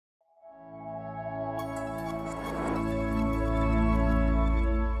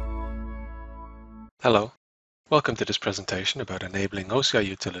Hello, welcome to this presentation about enabling OCI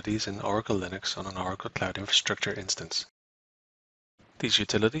Utilities in Oracle Linux on an Oracle Cloud Infrastructure instance. These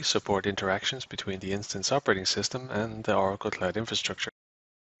utilities support interactions between the instance operating system and the Oracle Cloud Infrastructure.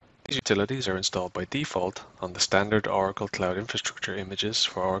 These utilities are installed by default on the standard Oracle Cloud Infrastructure images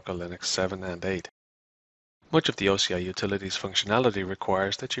for Oracle Linux 7 and 8. Much of the OCI Utilities functionality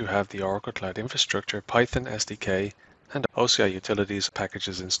requires that you have the Oracle Cloud Infrastructure Python SDK and OCI Utilities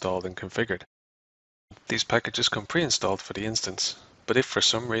packages installed and configured. These packages come pre-installed for the instance, but if for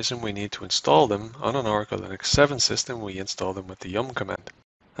some reason we need to install them on an Oracle Linux 7 system, we install them with the yum command,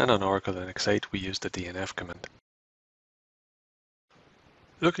 and on Oracle Linux 8 we use the dnf command.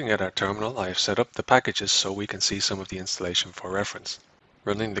 Looking at our terminal, I have set up the packages so we can see some of the installation for reference.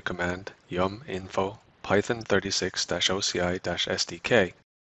 Running the command yum info python 36-oci-sdk,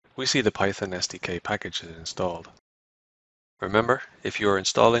 we see the Python SDK package is installed. Remember, if you are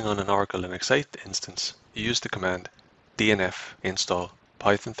installing on an Oracle Linux 8 instance, you use the command dnf install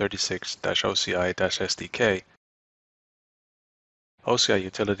python 36-oci-sdk. OCI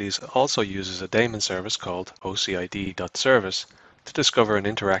Utilities also uses a daemon service called ocid.service to discover and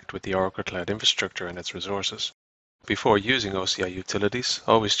interact with the Oracle Cloud Infrastructure and its resources. Before using OCI Utilities,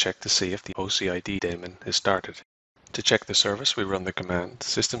 always check to see if the OCID daemon is started. To check the service, we run the command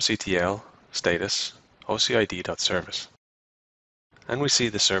systemctl status ocid.service. And we see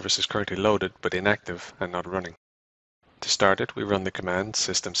the service is currently loaded but inactive and not running. To start it, we run the command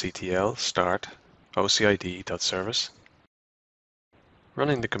systemctl start ocid.service.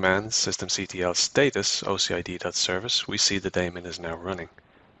 Running the command systemctl status ocid.service, we see the daemon is now running.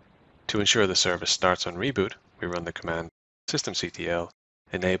 To ensure the service starts on reboot, we run the command systemctl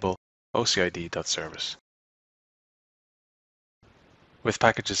enable ocid.service. With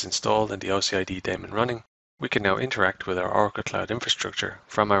packages installed and the OCID daemon running, we can now interact with our Oracle Cloud Infrastructure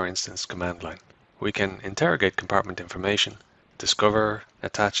from our instance command line. We can interrogate compartment information, discover,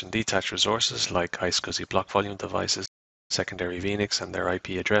 attach and detach resources like iSCSI block volume devices, secondary VNICs and their IP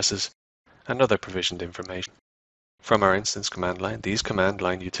addresses, and other provisioned information. From our instance command line, these command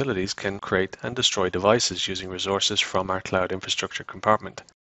line utilities can create and destroy devices using resources from our Cloud Infrastructure compartment.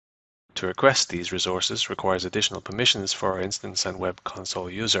 To request these resources requires additional permissions for our instance and web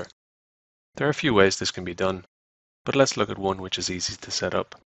console user. There are a few ways this can be done, but let's look at one which is easy to set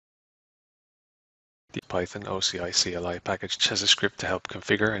up. The Python OCI CLI package has a script to help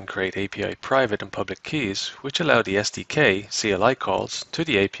configure and create API private and public keys, which allow the SDK CLI calls to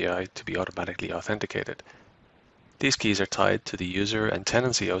the API to be automatically authenticated. These keys are tied to the user and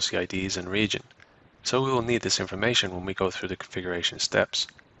tenancy OCIDs and region, so we will need this information when we go through the configuration steps.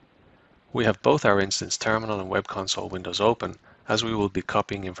 We have both our instance terminal and web console windows open, as we will be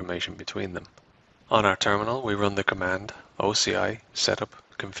copying information between them. On our terminal, we run the command OCI Setup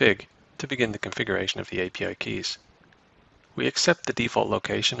Config to begin the configuration of the API keys. We accept the default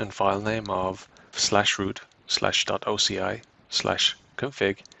location and file name of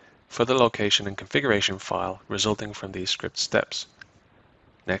 /root/.oci/config for the location and configuration file resulting from these script steps.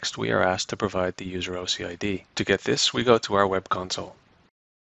 Next, we are asked to provide the user OCID. To get this, we go to our web console.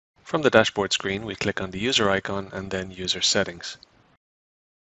 From the dashboard screen, we click on the user icon and then User Settings.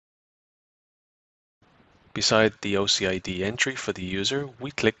 Beside the OCID entry for the user,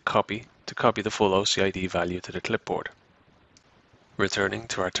 we click Copy to copy the full OCID value to the clipboard. Returning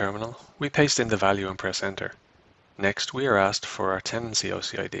to our terminal, we paste in the value and press Enter. Next, we are asked for our tenancy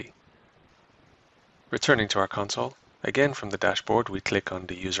OCID. Returning to our console, again from the dashboard, we click on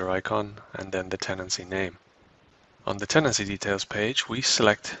the user icon and then the tenancy name. On the tenancy details page, we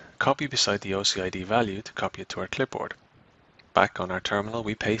select Copy beside the OCID value to copy it to our clipboard. Back on our terminal,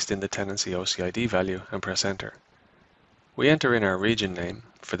 we paste in the tenancy OCID value and press Enter. We enter in our region name.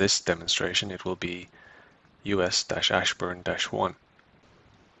 For this demonstration, it will be US-Ashburn-1.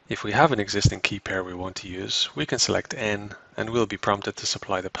 If we have an existing key pair we want to use, we can select N and we'll be prompted to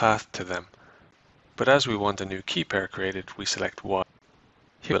supply the path to them. But as we want a new key pair created, we select Y.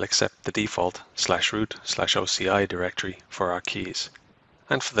 He will accept the default /root/OCI directory for our keys.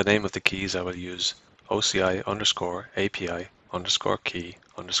 And for the name of the keys, I will use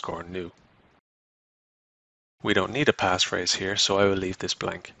OCI_API_key_new. We don't need a passphrase here, so I will leave this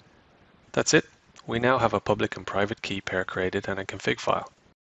blank. That's it. We now have a public and private key pair created and a config file. To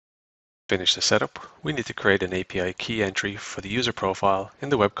finish the setup, we need to create an API key entry for the user profile in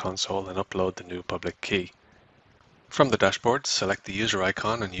the web console and upload the new public key. From the dashboard, select the user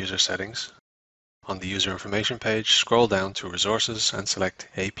icon and User Settings. On the user information page, scroll down to Resources and select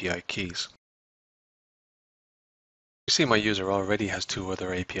API keys. You see my user already has two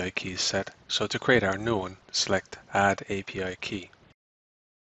other API keys set, so to create our new one, select Add API Key.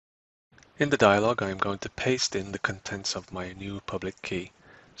 In the dialog, I am going to paste in the contents of my new public key.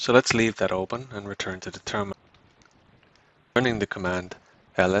 So let's leave that open and return to the terminal. Running the command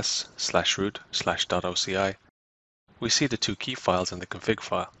ls/root/.oci, we see the two key files in the config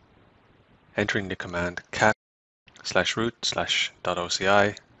file. Entering the command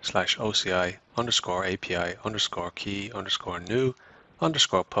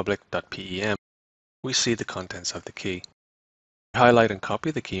cat/root/.oci/oci_api_key_new_public.pem, we see the contents of the key. Highlight and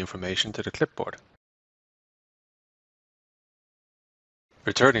copy the key information to the clipboard.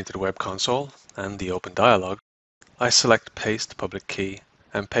 Returning to the web console and the open dialog, I select Paste Public Key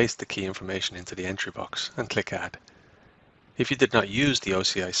and paste the key information into the entry box and click Add. If you did not use the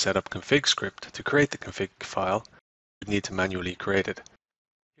OCI Setup Config script to create the config file, you would need to manually create it.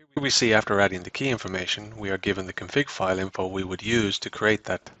 Here we see after adding the key information, we are given the config file info we would use to create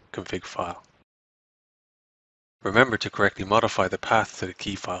that config file. Remember to correctly modify the path to the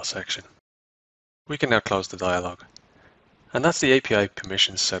key file section. We can now close the dialog. And that's the API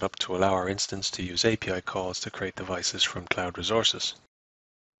permissions set up to allow our instance to use API calls to create devices from cloud resources.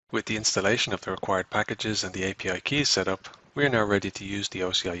 With the installation of the required packages and the API keys set up, we are now ready to use the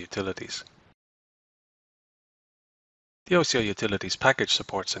OCI Utilities. The OCI Utilities package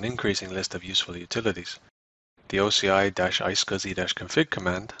supports an increasing list of useful utilities. The OCI-iscsi-config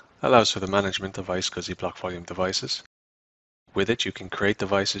command allows for the management of iSCSI block volume devices. With it, you can create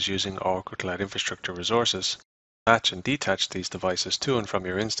devices using Oracle Cloud Infrastructure resources, attach and detach these devices to and from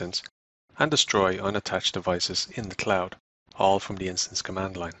your instance, and destroy unattached devices in the cloud, all from the instance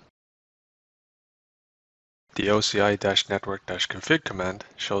command line. The OCI-network-config command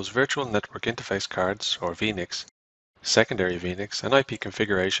shows virtual network interface cards, or VNICs, secondary VNICs, and IP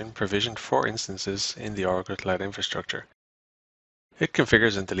configuration provisioned for instances in the Oracle Cloud Infrastructure. It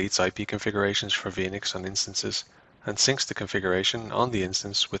configures and deletes IP configurations for VNICs on instances, and syncs the configuration on the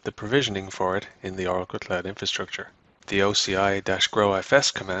instance with the provisioning for it in the Oracle Cloud Infrastructure. The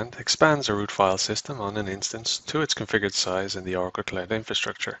OCI-growfs command expands a root file system on an instance to its configured size in the Oracle Cloud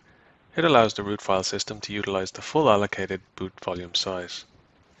Infrastructure. It allows the root file system to utilize the full allocated boot volume size.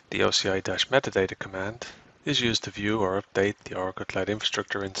 The OCI-metadata command is used to view or update the Oracle Cloud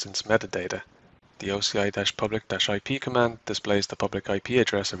Infrastructure instance metadata. The OCI-public-IP command displays the public IP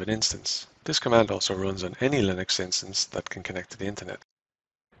address of an instance. This command also runs on any Linux instance that can connect to the internet.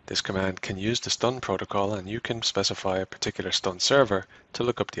 This command can use the stun protocol, and you can specify a particular stun server to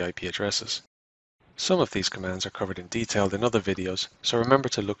look up the IP addresses. Some of these commands are covered in detail in other videos, so remember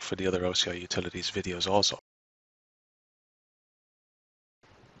to look for the other OCI Utilities videos also.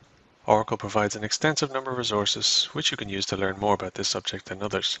 Oracle provides an extensive number of resources which you can use to learn more about this subject and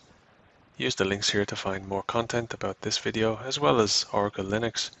others. Use the links here to find more content about this video, as well as Oracle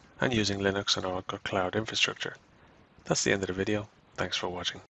Linux and using Linux and Oracle Cloud Infrastructure. That's the end of the video. Thanks for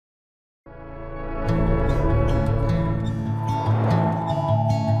watching.